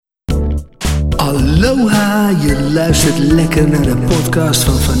Aloha, je luistert lekker naar de podcast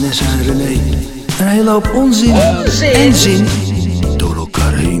van Vanessa en René. Een hele hoop onzin en zin door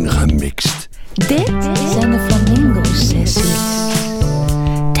elkaar heen gemixt. Dit zijn de Flamingosessies.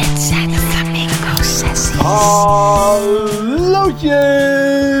 Dit zijn de Flamingosessies. Hallootjes,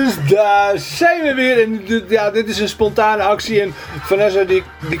 daar zijn we weer. En dit is een spontane actie. En Vanessa die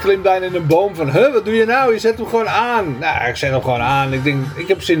klimt bijna in een boom van, wat doe je nou? Je zet hem gewoon aan. Nou, ik zet hem gewoon aan. Ik denk, ik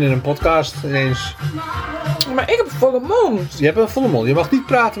heb zin in een podcast ineens. Maar ik heb een volle mond. Je hebt een volle mond. Je mag niet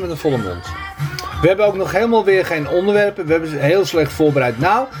praten met een volle mond. We hebben ook nog helemaal weer geen onderwerpen. We hebben ze heel slecht voorbereid.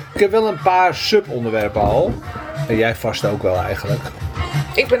 Nou, ik heb wel een paar subonderwerpen al. En jij vast ook wel eigenlijk.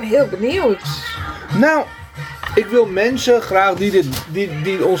 Ik ben heel benieuwd. Nou, ik wil mensen graag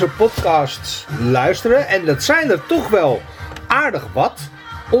die onze podcasts luisteren. En dat zijn er toch wel aardig wat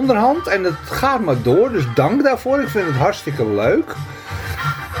onderhand. En het gaat maar door. Dus dank daarvoor. Ik vind het hartstikke leuk.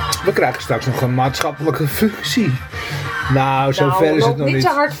 We krijgen straks nog een maatschappelijke functie. Nou, zover is het nog niet. Niet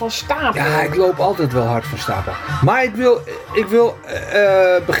te hard van stapel. Ja, ik loop altijd wel hard van stapel. Maar ik wil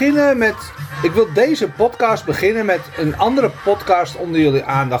beginnen met... Ik wil deze podcast beginnen met een andere podcast onder jullie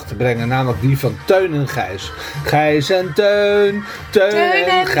aandacht te brengen. Namelijk die van Teun en Gijs. Gijs en Teun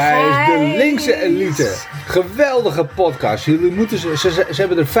en Gijs. De linkse elite. Geweldige podcast. Jullie moeten ze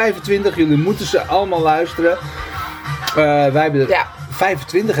hebben er 25. Jullie moeten ze allemaal luisteren. Wij hebben er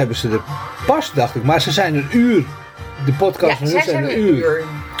 25 hebben ze er pas, dacht ik. Maar ze zijn een uur. De podcast van hun zijn een uur.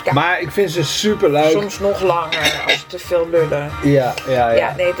 Ja. Maar ik vind ze super leuk. Soms nog langer als ze te veel lullen. Ja,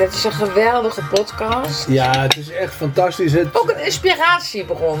 nee, dat is een geweldige podcast. Ja, het is echt fantastisch. Ook een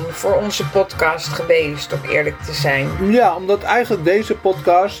inspiratiebron voor onze podcast geweest, om eerlijk te zijn. Ja, omdat eigenlijk deze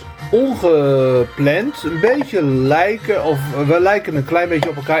podcast ongepland een beetje lijken, of we lijken een klein beetje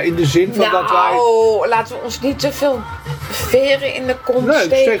op elkaar in de zin van dat wij... Nou, laten we ons niet te veel veren in de kont steken.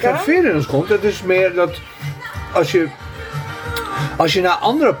 Nee, ik steek geen veren in de kont. Het is meer dat als je naar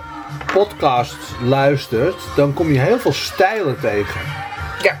andere podcasts luistert, dan kom je heel veel stijlen tegen.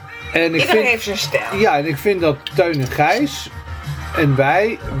 Ja, en iedereen heeft zijn stijl. Ja, en ik vind dat Teun en Gijs en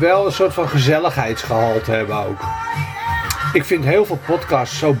wij wel een soort van gezelligheidsgehalte hebben ook. Ik vind heel veel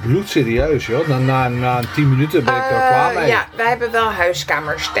podcasts zo bloedserieus, joh. Na 10 minuten ben ik er klaar mee. Ja, wij hebben wel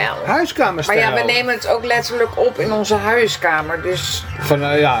huiskamerstijl. Huiskamerstijl. Maar ja, we nemen het ook letterlijk op in onze huiskamer, dus...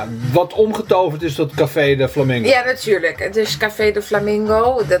 Wat omgetoverd is tot Café de Flamingo. Ja, natuurlijk. Het is Café de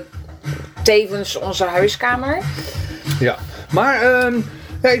Flamingo, tevens onze huiskamer. Ja, maar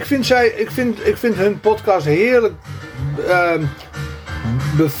ik vind hun podcast heerlijk...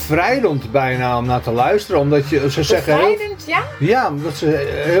 bevrijdend bijna om naar te luisteren, omdat ze zeggen omdat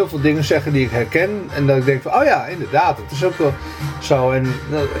ze heel veel dingen zeggen die ik herken en dat ik denk van, oh ja, inderdaad, het is ook wel zo. En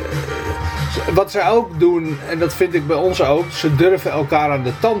wat ze ook doen, en dat vind ik bij ons ook, ze durven elkaar aan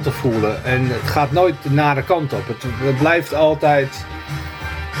de tand te voelen en het gaat nooit de nare kant op. Het blijft altijd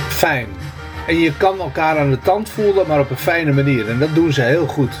fijn. En je kan elkaar aan de tand voelen, maar op een fijne manier. En dat doen ze heel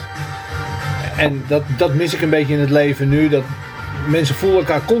goed. En dat mis ik een beetje in het leven nu, dat mensen voelen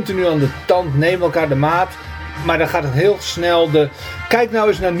elkaar continu aan de tand, nemen elkaar de maat. Maar dan gaat het heel snel. Kijk nou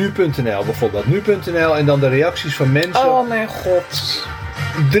eens naar nu.nl bijvoorbeeld. Nu.nl en dan de reacties van mensen. Oh mijn god.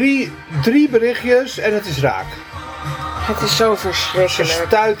 3 berichtjes en het is raak. Het is zo verschrikkelijk. Ze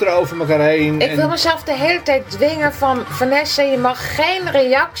stuiteren over elkaar heen. Ik wil mezelf de hele tijd dwingen van... Vanessa, je mag geen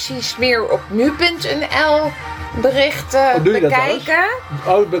reacties meer op nu.nl berichten bekijken.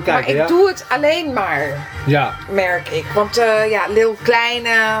 Maar ik doe het alleen maar. Ja. Merk ik. Want Lil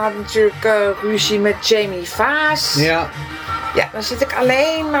Kleine had natuurlijk ruzie met Jamie Vaas. Ja. Ja, dan zit ik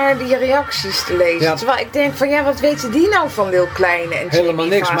alleen maar die reacties te lezen. Ja. Terwijl ik denk van, wat weten die nou van Lil Kleine en helemaal Jamie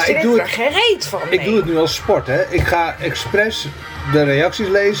niks, Vaas? maar ik doe er geen reet van. Ik doe het nu als sport, hè. Ik ga expres de reacties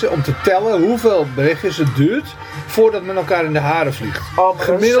lezen om te tellen hoeveel berichtjes het duurt voordat men elkaar in de haren vliegt. Oh,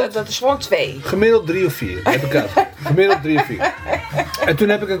 gemiddeld, dat is gewoon 2. Gemiddeld 3 of 4, heb ik uit. Gemiddeld 3 of 4. En toen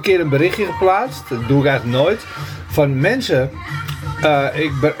heb ik een keer een berichtje geplaatst, dat doe ik eigenlijk nooit, van mensen...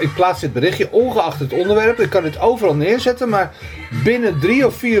 Ik plaats dit berichtje ongeacht het onderwerp. Ik kan het overal neerzetten, maar binnen 3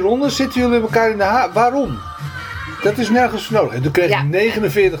 of 4 rondes zitten jullie elkaar in de haar. Waarom? Dat is nergens nodig. En toen kreeg ik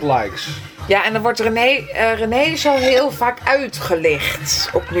 49 likes. Ja, en dan wordt René zo heel vaak uitgelicht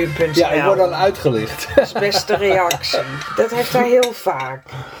op nu.nl. Ja, ik word dan uitgelicht. Dat is best de reactie. Dat heeft hij heel vaak.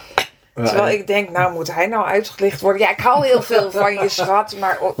 Terwijl ik denk, moet hij nou uitgelicht worden? Ja, ik hou heel veel van je, schat.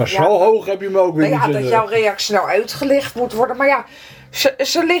 Maar zo hoog heb je hem ook weer niet. Ja, dat jouw reactie nou uitgelicht moet worden. Maar ja,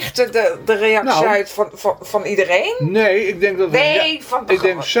 ze lichten de reactie uit van iedereen. Nee, ik denk dat... ik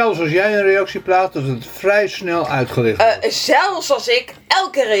denk zelfs als jij een reactie plaatst, dat het vrij snel uitgelicht wordt. Zelfs als ik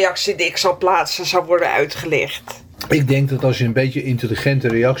elke reactie die ik zal plaatsen, zou worden uitgelicht. Ik denk dat als je een beetje intelligente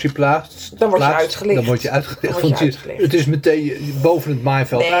reactie plaatst... Dan word je uitgelicht. Dan word je uitgelicht. Want het is meteen boven het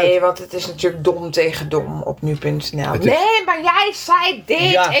maaiveld uit. Nee, want het is natuurlijk dom tegen dom op nu.nl. Nee, maar jij zei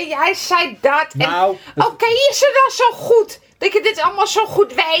dit en jij zei dat. Nou, Oké, is het dan zo goed dat je dit allemaal zo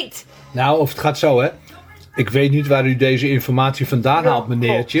goed weet? Nou, of het gaat zo, hè. Ik weet niet waar u deze informatie vandaan haalt,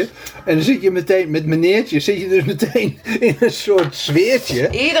 meneertje. En dan zit je meteen, met meneertje, zit je dus meteen in een soort sfeertje.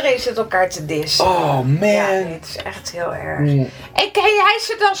 Iedereen zit elkaar te dissen. Oh, man. Ja, nee, het is echt heel erg. En ken jij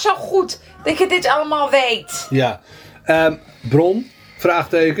ze dan zo goed dat je dit allemaal weet? Ja. Bron?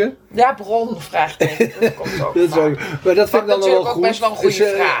 Vraagteken. Ja, bron, vraagteken. Dat komt ook. Dat is ook, maar dat vind ik dan wel goed. Best wel een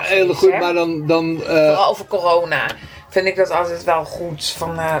goede vraag. Heel goed, maar dan vooral over corona. Vind ik dat altijd wel goed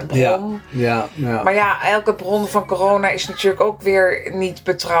van bron. Ja. Maar ja, elke bron van corona is natuurlijk ook weer niet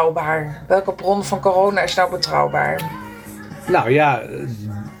betrouwbaar. Welke bron van corona is nou betrouwbaar? Nou ja,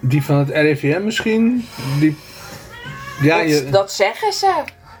 die van het RIVM misschien. Dat zeggen ze.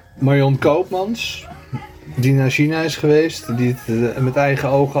 Marion Koopmans, die naar China is geweest. Die het met eigen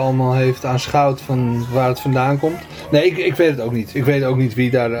ogen allemaal heeft aanschouwd van waar het vandaan komt. Nee, ik weet het ook niet. Ik weet ook niet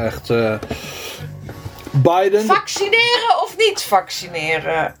wie daar echt... Biden... Vaccineren of niet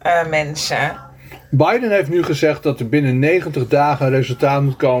vaccineren mensen? Biden heeft nu gezegd dat er binnen 90 dagen een resultaat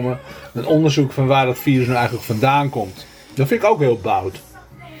moet komen. Een onderzoek van waar het virus nou eigenlijk vandaan komt. Dat vind ik ook heel bout.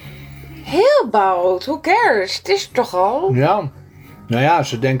 Heel bout? Who cares? Het is toch al? Ja. Nou ja,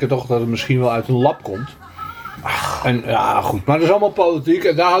 ze denken toch dat het misschien wel uit een lab komt. En ja, goed. Maar dat is allemaal politiek.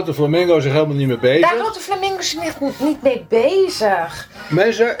 En daar houdt de Flamingo zich helemaal niet mee bezig. Daar houdt de Flamingo zich niet mee bezig.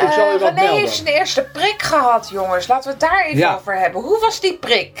 Mensen, ik zal je wat melden. René heeft zijn eerste prik gehad, jongens. Laten we het daar even over hebben. Hoe was die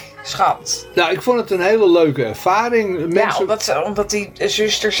prik, schat? Nou, ik vond het een hele leuke ervaring. Mensen... Ja, omdat die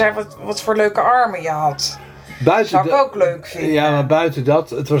zuster zei wat voor leuke armen je had. Dat zou ik ook leuk vinden. Ja, maar buiten dat,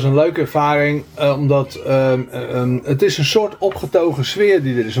 het was een leuke ervaring. Omdat het is een soort opgetogen sfeer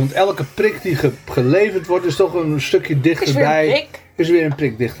die er is. Want elke prik die geleverd wordt is toch een stukje dichterbij. Is weer een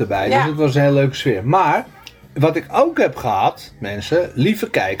prik dichterbij. Ja. Dus het was een hele leuke sfeer. Maar, wat ik ook heb gehad, mensen, lieve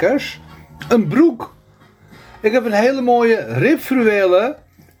kijkers, een broek. Ik heb een hele mooie ribfluwelen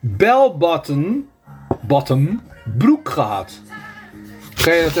bell-bottom broek gehad.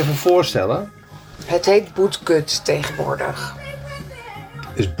 Kan je dat even voorstellen? Het heet bootcut tegenwoordig.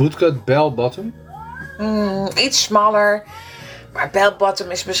 Is bootcut bell-bottom? Iets smaller. Maar bell-bottom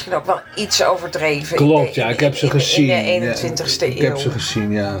is misschien ook wel iets overdreven. Klopt, ik heb ze gezien. In de 21ste eeuw. Ik heb ze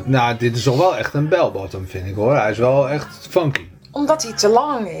gezien, ja. Nou, dit is toch wel echt een bell-bottom, vind ik hoor. Hij is wel echt funky. Omdat hij te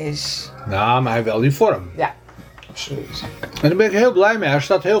lang is. Nou, maar hij heeft wel die vorm. Ja, absoluut. En daar ben ik heel blij mee. Hij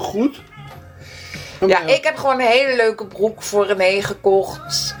staat heel goed. Ja, ik heb gewoon een hele leuke broek voor René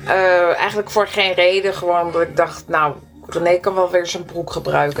gekocht. Eigenlijk voor geen reden. Gewoon omdat ik dacht, nou, René kan wel weer zijn broek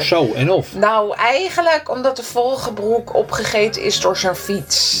gebruiken. Zo, en of? Nou, eigenlijk omdat de vorige broek opgegeten is door zijn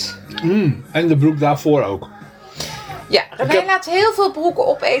fiets. En de broek daarvoor ook. Ja, René laat heel veel broeken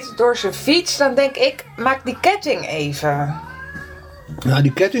opeten door zijn fiets. Dan denk ik, maak die ketting even. Nou,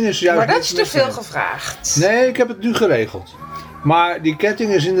 die ketting is juist... Maar dat is te veel gevraagd. Nee, ik heb het nu geregeld. Maar die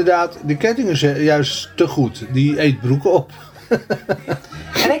ketting is inderdaad... Die ketting is juist te goed. Die eet broeken op.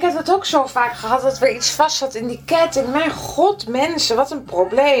 En ik heb het ook zo vaak gehad dat er iets vast zat in die ketting. Mijn god, mensen, wat een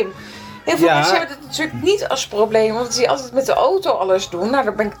probleem. Heel veel mensen hebben het natuurlijk niet als probleem. Want die altijd met de auto alles doen. Nou,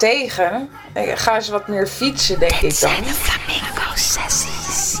 daar ben ik tegen. Ga eens wat meer fietsen, denk ik dan. Dit zijn de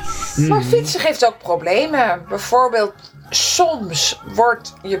Flamingosessies. Maar fietsen geeft ook problemen. Bijvoorbeeld, soms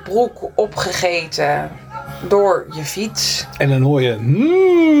wordt je broek opgegeten door je fiets. En dan hoor je...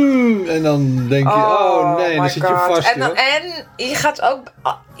 en dan denk je... Oh nee, dan zit je vast. En je gaat ook...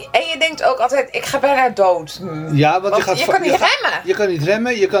 En je denkt ook altijd... Ik ga bijna dood. Ja, want je kan niet remmen. Je kan niet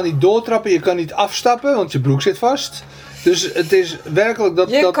remmen. Je kan niet doortrappen. Je kan niet afstappen. Want je broek zit vast. Dus het is werkelijk dat...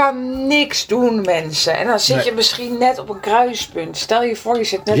 Je kan niks doen, mensen. En dan zit je misschien net op een kruispunt. Stel je voor, je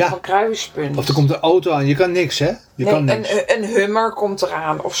zit net op een kruispunt. Of er komt een auto aan. Je kan niks, hè? Kan niks. Een hummer komt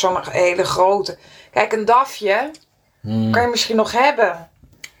eraan. Of zo'n hele grote. Kijk, een DAFje kan je misschien nog hebben.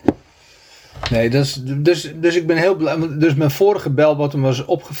 Nee, dus ik ben heel blij. Dus mijn vorige bell-bottom was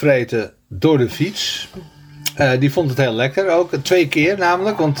opgevreten door de fiets. Die vond het heel lekker ook. 2 keer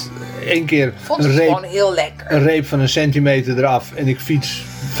namelijk. Want 1 keer gewoon heel lekker. Een reep van 1 centimeter eraf. En ik fiets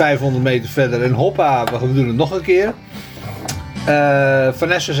 500 meter verder. En hoppa, we doen het nog een keer.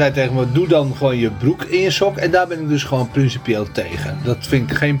 Vanessa zei tegen me, doe dan gewoon je broek in je sok. En daar ben ik dus gewoon principieel tegen. Dat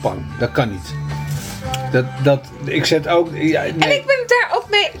vind ik geen pan. Dat kan niet. Ik zet ook... Ja, nee. En ik ben het daar ook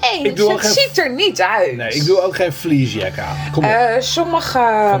mee eens. Het ziet er niet uit. Nee, ik doe ook geen fleecejack aan. Kom op. Sommige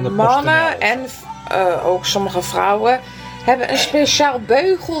mannen en sommige vrouwen hebben een speciaal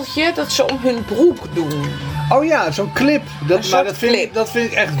beugeltje dat ze om hun broek doen. Oh ja, zo'n clip. Dat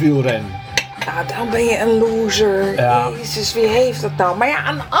vind ik echt wielrennen. Nou, dan ben je een loser. Ja. Jezus, wie heeft dat nou? Maar ja,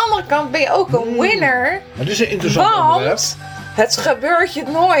 aan de andere kant ben je ook een winner. Maar dit is een interessant onderwerp. Het gebeurt je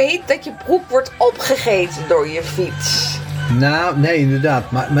nooit dat je broek wordt opgegeten door je fiets. Nou, nee,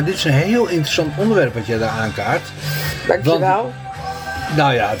 inderdaad. Maar dit is een heel interessant onderwerp wat jij daar aankaart. Dankjewel.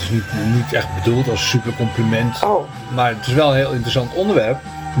 Nou ja, het is niet echt bedoeld als super compliment. Oh. Maar het is wel een heel interessant onderwerp.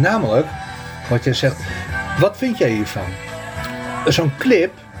 Namelijk, wat jij zegt. Wat vind jij hiervan? Zo'n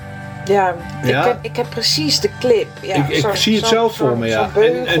clip. Ja, ik heb precies de clip. Ja, ik zie het zo voor me, ja.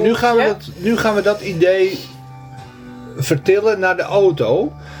 En nu gaan we dat idee vertillen naar de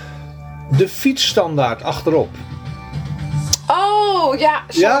auto. De fietsstandaard achterop. Oh, ja,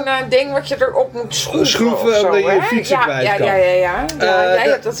 zo'n ding wat je erop moet schroeven omdat je fietsen kwijt kan. Ja. Jij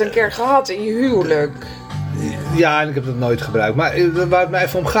hebt dat een keer gehad in je huwelijk. Ja, en ik heb dat nooit gebruikt. Maar waar het mij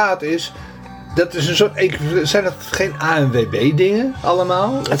even om gaat is... Dat is een soort... Zijn dat geen ANWB dingen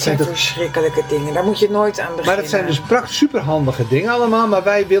allemaal? Het zijn verschrikkelijke dingen. Daar moet je nooit aan beginnen. Maar het zijn dus superhandige dingen allemaal. Maar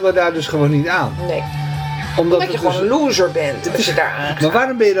wij willen daar dus gewoon niet aan. Nee. Omdat je gewoon een loser bent als je daar aan gaat. Maar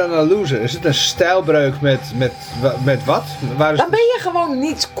waarom ben je dan een loser? Is het een stijlbreuk met wat? Dan ben je gewoon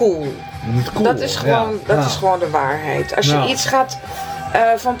niet cool. Niet cool. Dat is gewoon de waarheid. Als je iets gaat...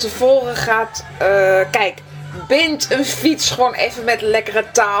 van tevoren gaat... kijk... Bind een fiets gewoon even met lekkere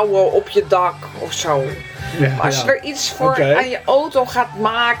touwen op je dak of zo. Ja, maar als je er iets voor aan je auto gaat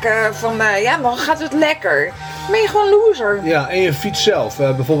maken, dan gaat het lekker. Dan ben je gewoon loser. Ja, en je fiets zelf.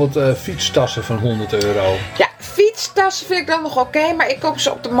 Bijvoorbeeld fietstassen van €100. Ja, fietstassen vind ik dan nog oké, maar ik koop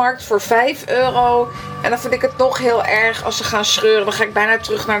ze op de markt voor €5. En dan vind ik het nog heel erg als ze gaan scheuren. Dan ga ik bijna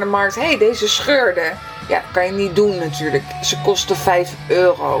terug naar de markt. Hé, deze scheurde. Ja, dat kan je niet doen natuurlijk. Ze kosten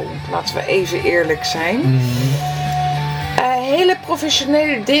 €5. Laten we even eerlijk zijn. Hele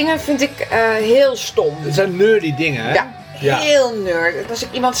professionele dingen vind ik heel stom. Het zijn nerdy dingen, hè? Ja, heel nerd. Als ik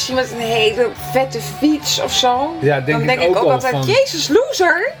iemand zie met een hele vette fiets of zo, dan denk ik ook altijd, van... Jezus,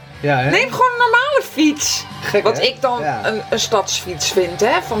 loser! Ja, neem gewoon een normale fiets. Gek, wat ik dan een stadsfiets vind,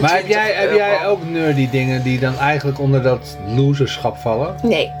 hè, van maar heb jij ook nerdy dingen die dan eigenlijk onder dat loserschap vallen?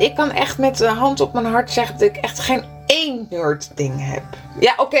 Nee, ik kan echt met de hand op mijn hart zeggen dat ik echt geen één nerd ding heb.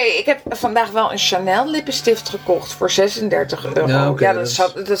 Ja, oké, ik heb vandaag wel een Chanel lippenstift gekocht voor €36. Ja,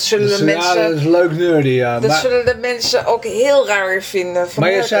 dat zullen de mensen... Ja, dat is leuk nerdy, ja. Dat zullen de mensen ook heel raar vinden.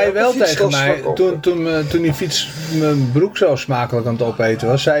 Maar je zei wel tegen mij, toen die fiets mijn broek zo smakelijk aan het opeten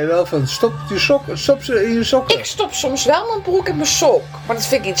was, zei je wel van, stop ze in je sokken. Ik stop soms wel mijn broek in mijn sok. Maar dat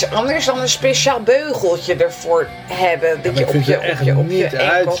vind ik iets anders dan een speciaal beugeltje ervoor hebben. Dat je op je enkel...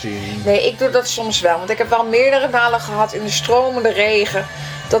 uitzien. Nee, ik doe dat soms wel. Want ik heb wel meerdere malen gehad in de stromende regen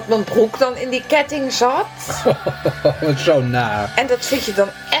dat mijn broek dan in die ketting zat. Zo naar. En dat vind je dan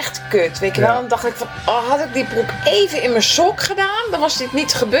echt kut, weet je wel. Dan dacht ik van, had ik die broek even in mijn sok gedaan, dan was dit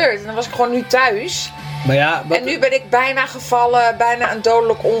niet gebeurd. En dan was ik gewoon nu thuis. Maar en nu ben ik bijna gevallen, bijna een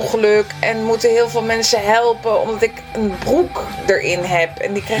dodelijk ongeluk. En moeten heel veel mensen helpen omdat ik een broek erin heb.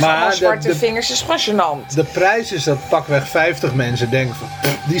 En die krijgen allemaal zwarte vingers. Dat is gewoon gênant. De prijs is dat pakweg 50 mensen denken van,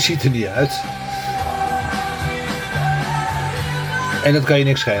 die ziet er niet uit. En dat kan je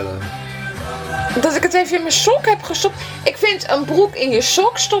niks schelen. Dat ik het even in mijn sok heb gestopt. Ik vind een broek in je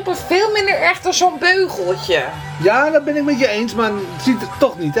sok stoppen veel minder erg dan zo'n beugeltje. Ja, dat ben ik met je eens, maar het ziet er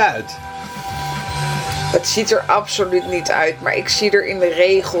toch niet uit. Het ziet er absoluut niet uit, maar ik zie er in de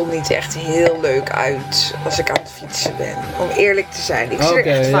regel niet echt heel leuk uit als ik aan het fietsen ben. Om eerlijk te zijn. Ik zie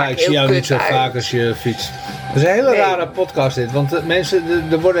er echt vaak ik zie jou niet zo vaak als je fietst. Het is een hele rare podcast dit, want mensen,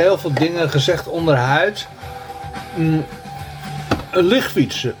 er worden heel veel dingen gezegd onderhuid. Een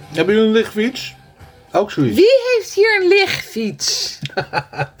lichtfiets. Hebben jullie een lichtfiets? Ook zoiets. Wie heeft hier een lichtfiets?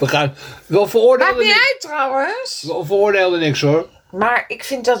 We veroordelen maakt niet uit trouwens. We veroordelen niks hoor. Maar ik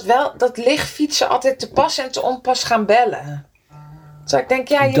vind dat wel, dat lichtfietsen altijd te pas en te onpas gaan bellen. Dus ik denk,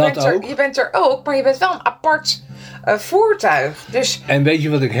 ja, je bent er ook, maar je bent wel een apart voertuig. Dus en weet je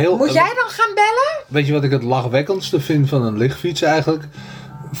wat ik moet jij dan gaan bellen? Weet je wat ik het lachwekkendste vind van een lichtfiets eigenlijk?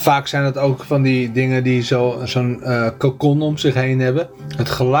 Vaak zijn het ook van die dingen die zo'n cocon om zich heen hebben. Het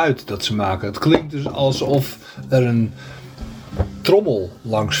geluid dat ze maken. Het klinkt dus alsof er een trommel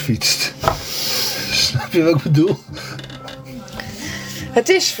langs fietst. Snap je wat ik bedoel? Het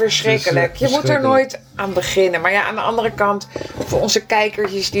is verschrikkelijk. Je moet er nooit aan beginnen. Maar ja, aan de andere kant, voor onze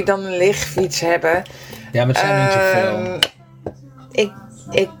kijkertjes die dan een lichtfiets hebben. Ja, maar het zijn niet zoveel.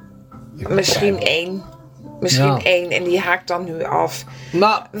 Misschien één. Misschien één en die haakt dan nu af.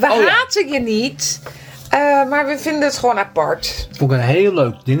 We haten je niet, maar we vinden het gewoon apart. Vond ik een heel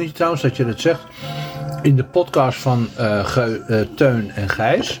leuk dingetje trouwens dat je dat zegt. In de podcast van Teun en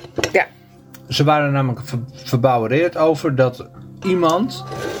Gijs. Ja. ze waren namelijk verbouwereerd over dat iemand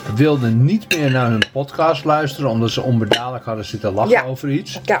wilde niet meer naar hun podcast luisteren omdat ze onbedadelijk hadden zitten lachen over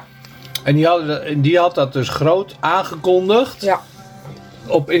iets. Ja. En die had dat dus groot aangekondigd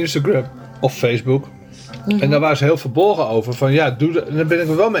op Instagram of Facebook. En daar waren ze heel verbolgen over. Van ja, daar ben ik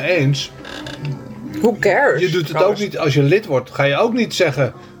het wel mee eens. Who cares? Je doet het ook niet als je lid wordt. Ga je ook niet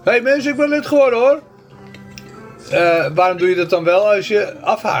zeggen, hey mensen, ik ben lid geworden hoor. Waarom doe je dat dan wel als je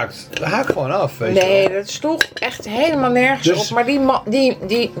afhaakt? Haak gewoon af, weet je wel. Dat is toch echt helemaal nergens op. Maar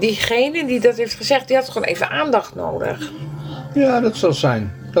diegene die dat heeft gezegd, die had gewoon even aandacht nodig. Ja, dat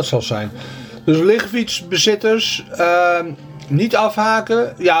zal zijn. Dus Ligfietsbezitters, niet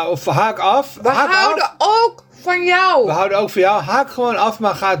afhaken. Ja, of haak af. We houden ook van jou. We houden ook van jou. Haak gewoon af,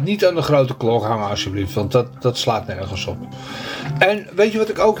 maar ga het niet aan de grote klok hangen alsjeblieft. Want dat slaat nergens op. En weet je wat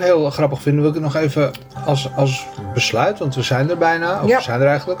ik ook heel grappig vind? Wil ik het nog even als besluit, want we zijn er bijna. Of we zijn er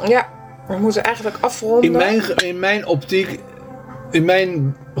eigenlijk. Ja, we moeten eigenlijk afronden. In mijn optiek, in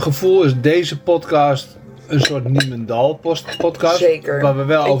mijn gevoel is deze podcast een soort Niemendal podcast. Zeker. Waar we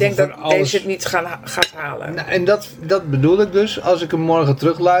wel ik over denk dat alles... deze het niet gaat halen. Nou, en dat bedoel ik dus. Als ik hem morgen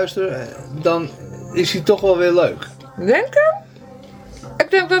terugluister, dan is hij toch wel weer leuk. Denk je?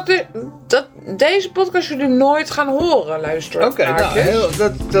 Ik denk dat deze podcast jullie nooit gaan horen, luisteren. Oké,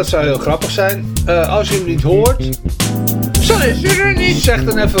 dat zou heel grappig zijn. Als je hem niet hoort, dan is hij er niet. Zeg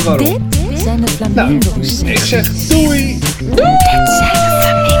dan even waarom. Dit zijn de Flamingosessies. Ik zeg doei. Dit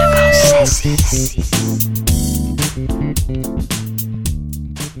zijn de Flamingosessies.